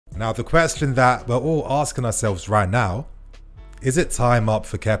Now the question that we're all asking ourselves right now, is it time up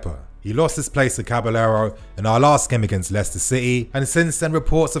for Kepa? He lost his place to Caballero in our last game against Leicester City, and since then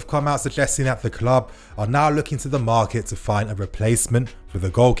reports have come out suggesting that the club are now looking to the market to find a replacement for the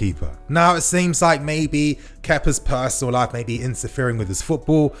goalkeeper. Now it seems like maybe Kepa's personal life may be interfering with his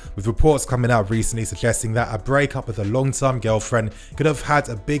football, with reports coming out recently suggesting that a breakup with a long-term girlfriend could have had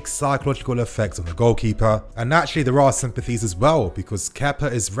a big psychological effect on the goalkeeper. And naturally there are sympathies as well, because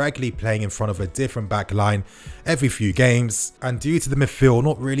Kepa is regularly playing in front of a different back line every few games, and due to the midfield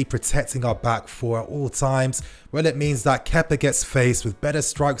not really protecting our back four at all times, well, it means that Kepa gets faced with better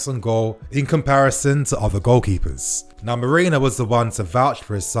strikes on goal in comparison to other goalkeepers. Now Marina was the one to vouch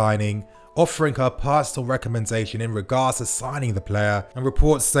for his signing, offering her personal recommendation in regards to signing the player, and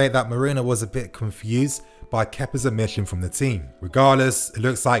reports say that Marina was a bit confused by Kepa's omission from the team. Regardless, it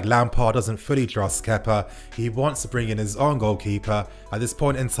looks like Lampard doesn't fully trust Kepa. He wants to bring in his own goalkeeper. At this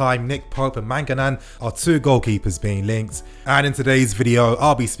point in time, Nick Pope and Manganan are two goalkeepers being linked. And in today's video,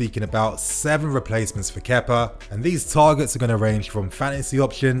 I'll be speaking about 7 replacements for Kepa. And these targets are going to range from fantasy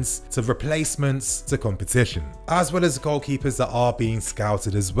options to replacements to competition, as well as goalkeepers that are being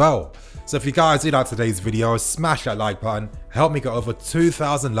scouted as well. So if you guys do like today's video, smash that like button, help me get over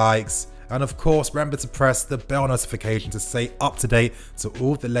 2,000 likes. And of course, remember to press the bell notification to stay up to date to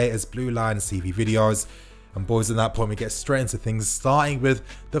all the latest Blue Lions TV videos. And boys, at that point we get straight into things, starting with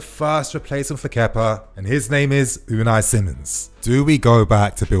the first replacement for Kepa, and his name is Unai Simons. Do we go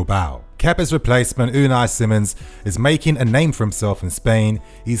back to Bilbao? Kepa's replacement, Unai Simons, is making a name for himself in Spain.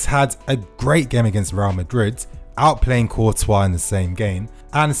 He's had a great game against Real Madrid, outplaying Courtois in the same game,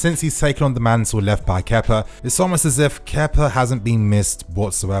 and since he's taken on the mantle left by Kepa, it's almost as if Kepa hasn't been missed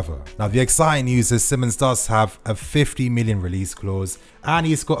whatsoever. Now the exciting news is Simons does have a 50 million release clause, and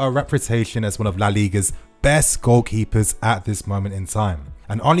he's got a reputation as one of La Liga's best goalkeepers at this moment in time.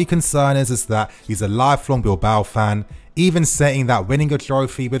 And only concern is that he's a lifelong Bilbao fan, even saying that winning a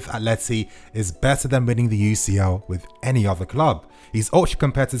trophy with Atleti is better than winning the UCL with any other club. He's ultra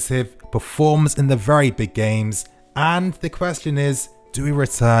competitive, performs in the very big games, and the question is, do we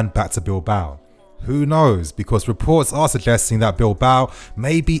return back to Bilbao? Who knows, because reports are suggesting that Bilbao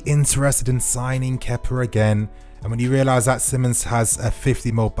may be interested in signing Kepa again. And when you realise that Simons has a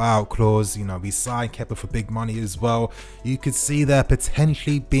 50 mil buyout clause, you know, we signed Kepa for big money as well, you could see there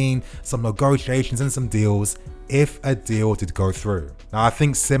potentially being some negotiations and some deals if a deal did go through. Now I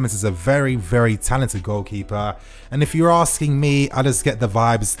think Simons is a very, very talented goalkeeper, and if you're asking me, I just get the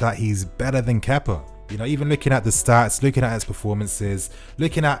vibes that he's better than Kepa. You know, even looking at the stats, looking at his performances,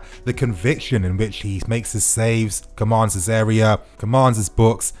 looking at the conviction in which he makes his saves, commands his area, commands his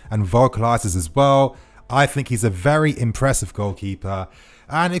books, and vocalizes as well, I think he's a very impressive goalkeeper,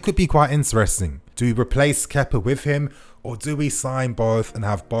 and it could be quite interesting. Do we replace Kepa with him, or do we sign both and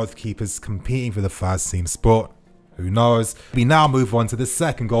have both keepers competing for the first team spot? Who knows? We now move on to the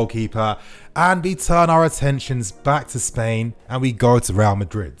second goalkeeper, and we turn our attentions back to Spain, and we go to Real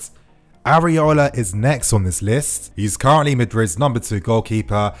Madrid. Areola is next on this list. He's currently Madrid's number 2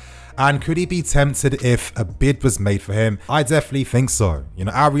 goalkeeper, and could he be tempted if a bid was made for him? I definitely think so. You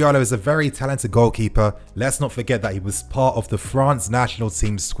know, Areola is a very talented goalkeeper. Let's not forget that he was part of the France national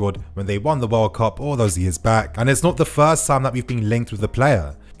team squad when they won the World Cup all those years back, and it's not the first time that we've been linked with the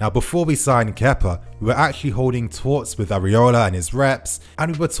player. Now before we signed Kepa, we were actually holding talks with Areola and his reps,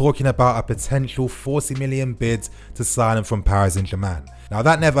 and we were talking about a potential 40 million bid to sign him from Paris Saint-Germain. Now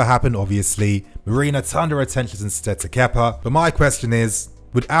that never happened obviously. Marina turned her attention instead to Kepa, but my question is,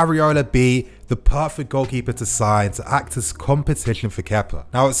 would Areola be the perfect goalkeeper to sign to act as competition for Kepa?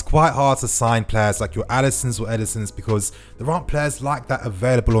 Now it's quite hard to sign players like your Alissons or Edisons because there aren't players like that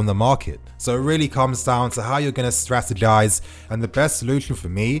available on the market. So it really comes down to how you're going to strategize, and the best solution for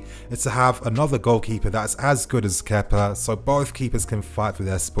me is to have another goalkeeper that's as good as Kepa, so both keepers can fight for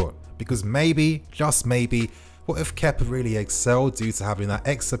their spot. Because maybe, just maybe, what if Kepa really excelled due to having that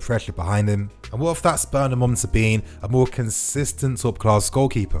extra pressure behind him? And what if that spurred him on to being a more consistent top-class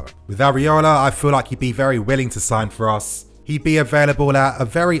goalkeeper? With Areola, I feel like he'd be very willing to sign for us. He'd be available at a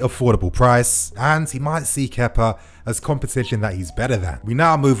very affordable price, and he might see Kepa as competition that he's better than. We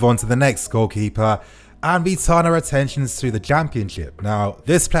now move on to the next goalkeeper, and we turn our attentions to the Championship. Now,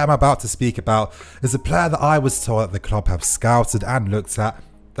 this player I'm about to speak about is a player that I was told that the club have scouted and looked at.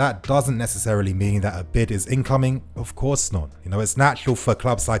 That doesn't necessarily mean that a bid is incoming, of course not. You know, it's natural for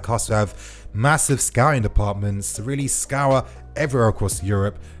clubs like us to have massive scouting departments to really scour everywhere across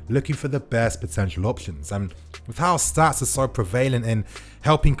Europe looking for the best potential options. And with how stats are so prevalent in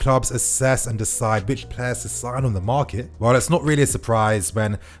helping clubs assess and decide which players to sign on the market, well, it's not really a surprise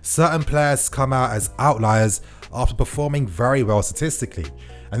when certain players come out as outliers after performing very well statistically.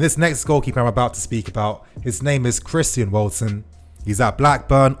 And this next goalkeeper I'm about to speak about, his name is Christian Walton. He's at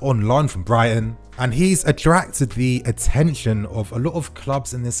Blackburn on loan from Brighton. And he's attracted the attention of a lot of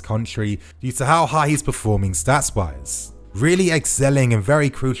clubs in this country due to how high he's performing stats-wise. Really excelling in very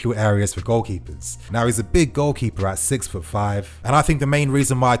crucial areas for goalkeepers. Now he's a big goalkeeper at 6'5", and I think the main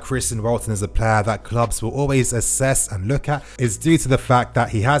reason why Christian Walton is a player that clubs will always assess and look at is due to the fact that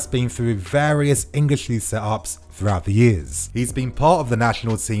he has been through various English league setups throughout the years. He's been part of the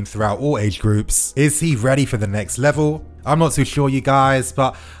national team throughout all age groups. Is he ready for the next level? I'm not too sure, you guys,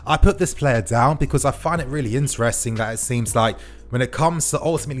 but I put this player down because I find it really interesting that it seems like when it comes to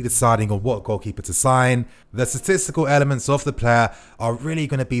ultimately deciding on what goalkeeper to sign, the statistical elements of the player are really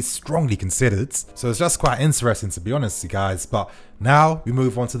going to be strongly considered. So it's just quite interesting, to be honest, you guys. But now we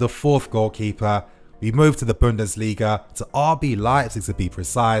move on to the fourth goalkeeper. We move to the Bundesliga, to RB Leipzig to be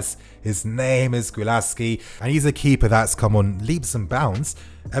precise. His name is Gulaski, and he's a keeper that's come on leaps and bounds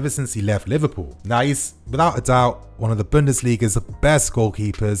ever since he left Liverpool. Now he's, without a doubt, one of the Bundesliga's best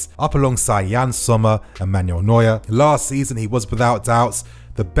goalkeepers, up alongside Jan Sommer and Manuel Neuer. Last season he was without doubt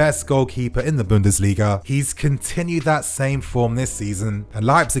the best goalkeeper in the Bundesliga. He's continued that same form this season, and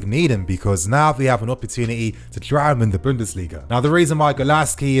Leipzig need him because now they have an opportunity to try and win the Bundesliga. Now the reason why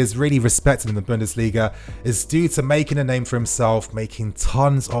Gulaski is really respected in the Bundesliga is due to making a name for himself, making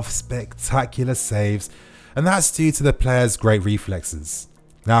tons of spectacular saves, and that's due to the player's great reflexes.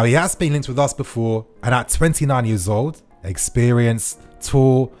 Now he has been linked with us before, and at 29 years old, experienced,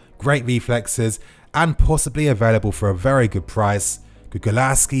 tall, great reflexes, and possibly available for a very good price, could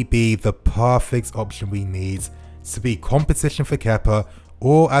Gulaski be the perfect option we need to be competition for Kepa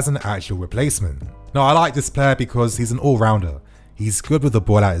or as an actual replacement? Now I like this player because he's an all-rounder. He's good with the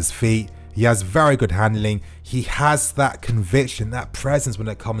ball at his feet. He has very good handling. He has that conviction, that presence when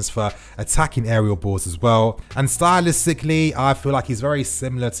it comes for attacking aerial balls as well. And stylistically, I feel like he's very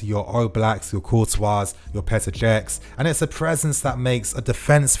similar to your Oblaks, your Courtois, your Petr Cechs, and it's a presence that makes a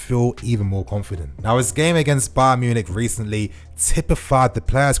defense feel even more confident. Now his game against Bayern Munich recently typified the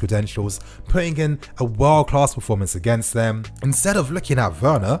player's credentials, putting in a world-class performance against them. Instead of looking at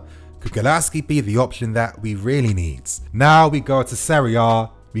Werner, could Gulaski be the option that we really need? Now we go to Serie A.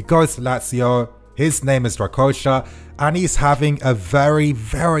 We go to Lazio. His name is Dracocha, and he's having a very,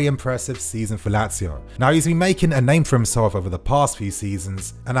 very impressive season for Lazio. Now he's been making a name for himself over the past few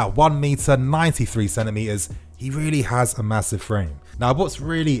seasons, and at 1 meter 93 centimeters, he really has a massive frame. Now what's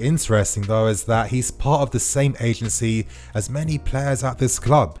really interesting though is that he's part of the same agency as many players at this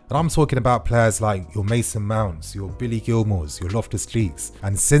club. And I'm talking about players like your Mason Mounts, your Billy Gilmours, your Loftus-Cheeks.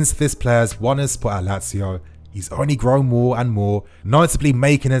 And since this player's won his spot at Lazio, he's only grown more and more, notably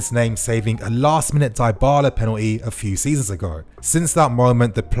making his name saving a last-minute Dybala penalty a few seasons ago. Since that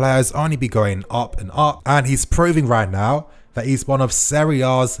moment, the player's only been going up and up, and he's proving right now that he's one of Serie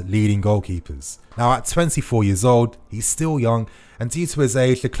A's leading goalkeepers. Now at 24 years old, he's still young, and due to his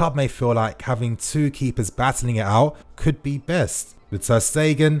age, the club may feel like having two keepers battling it out could be best. With Ter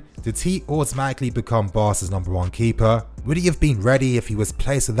Stegen, did he automatically become Barca's #1 keeper? Would he have been ready if he was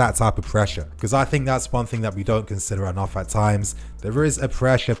placed with that type of pressure? Because I think that's one thing that we don't consider enough at times. There is a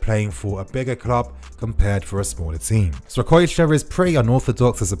pressure playing for a bigger club compared for a smaller team. Dracocha is pretty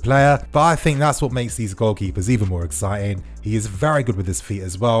unorthodox as a player, but I think that's what makes these goalkeepers even more exciting. He is very good with his feet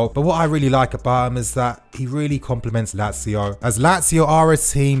as well, but what I really like about him is that he really complements Lazio, as Lazio are a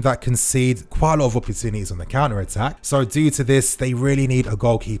team that concede quite a lot of opportunities on the counter-attack. So due to this, they really need a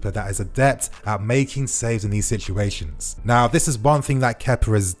goalkeeper that is adept at making saves in these situations. Now this is one thing that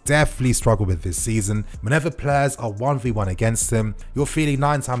Kepa has definitely struggled with this season. Whenever players are 1v1 against him, you're feeling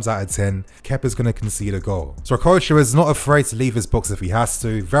 9 times out of 10, Kepa's going to concede a goal. Dracocha is not afraid to leave his box if he has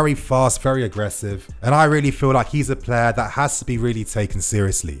to, very fast, very aggressive, and I really feel like he's a player that has to be really taken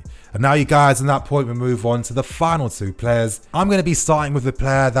seriously. And now you guys, on that point, we move on to the final 2 players. I'm going to be starting with a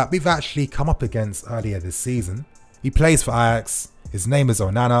player that we've actually come up against earlier this season. He plays for Ajax, his name is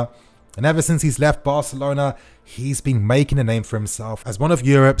Onana, and ever since he's left Barcelona, he's been making a name for himself as one of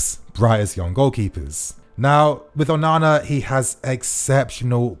Europe's brightest young goalkeepers. Now, with Onana, he has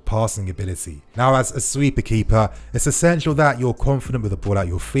exceptional passing ability. Now, as a sweeper keeper, it's essential that you're confident with the ball at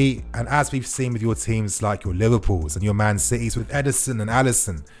your feet, and as we've seen with your teams like your Liverpools and your Man Cities with Ederson and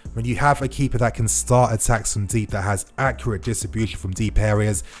Alisson, when you have a keeper that can start attacks from deep, that has accurate distribution from deep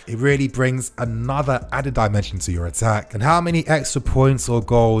areas, it really brings another added dimension to your attack. And how many extra points or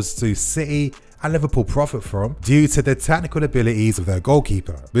goals do City and Liverpool profit from due to the technical abilities of their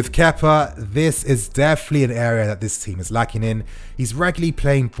goalkeeper? With Kepa, this is definitely an area that this team is lacking in. He's regularly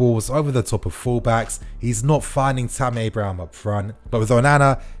playing balls over the top of fullbacks. He's not finding Tammy Abraham up front. But with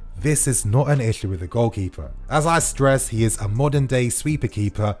Onana, this is not an issue with the goalkeeper. As I stress, he is a modern day sweeper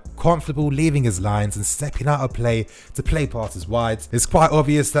keeper, comfortable leaving his lines and stepping out of play to play passes wide. It's quite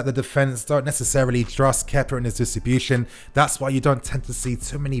obvious that the defense don't necessarily trust Kepa in his distribution. That's why you don't tend to see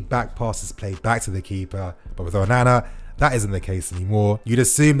too many back passes played back to the keeper. But with Onana, that isn't the case anymore. You'd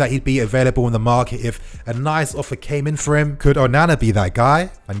assume that he'd be available in the market if a nice offer came in for him. Could Onana be that guy?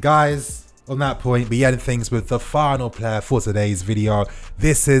 And guys, on that point, we end things with the final player for today's video.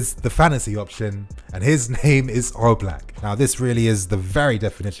 This is the fantasy option, and his name is Oblak. Now, this really is the very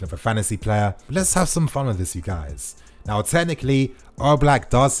definition of a fantasy player. Let's have some fun with this, you guys. Now, technically, Oblak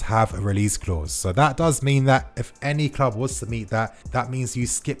does have a release clause, so that does mean that if any club was to meet that, that means you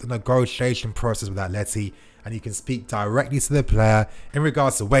skip the negotiation process with Atleti, and you can speak directly to the player in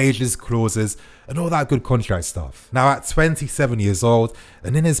regards to wages, clauses, and all that good contract stuff. Now, at 27 years old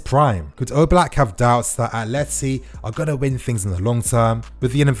and in his prime, could Oblak have doubts that Atleti are going to win things in the long term?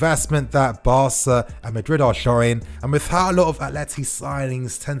 With the investment that Barca and Madrid are showing, and with how a lot of Atleti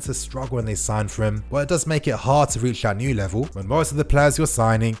signings tend to struggle when they sign for him, well, it does make it hard to reach that new level when most of the players you're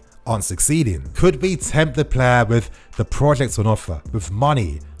signing aren't succeeding. Could we tempt the player with the project on offer, with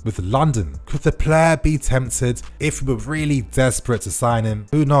money, with London? Could the player be tempted if we were really desperate to sign him?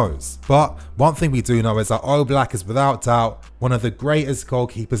 Who knows? But one thing we do know is that Oblak is without doubt one of the greatest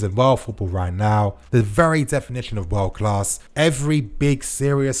goalkeepers in world football right now. The very definition of world class. Every big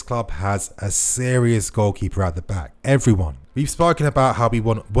serious club has a serious goalkeeper at the back. Everyone. We've spoken about how we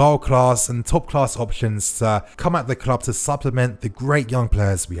want world class and top class options to come at the club to supplement the great young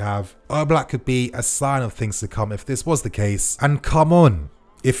players we have. Oblak could be a sign of things to come if this was the case. And come on,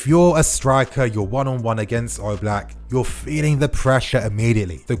 if you're a striker, you're one-on-one against Oblak, you're feeling the pressure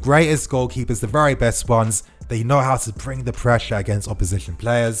immediately. The greatest goalkeepers, the very best ones, they know how to bring the pressure against opposition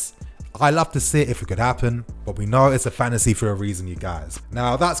players. I love to see it if it could happen, but we know it's a fantasy for a reason, you guys.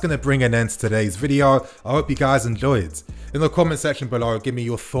 Now, that's going to bring an end to today's video. I hope you guys enjoyed. In the comment section below, give me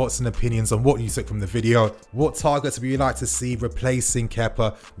your thoughts and opinions on what you took from the video. What targets would you like to see replacing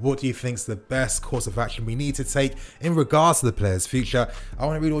Kepa? What do you think is the best course of action we need to take in regards to the player's future? I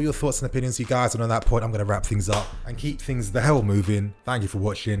want to read all your thoughts and opinions, you guys, and on that point, I'm going to wrap things up and keep things the hell moving. Thank you for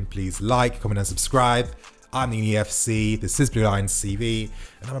watching. Please like, comment, and subscribe. I'm the EFC, this is Blue Lions TV,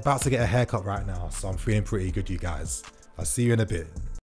 and I'm about to get a haircut right now, so I'm feeling pretty good, you guys. I'll see you in a bit.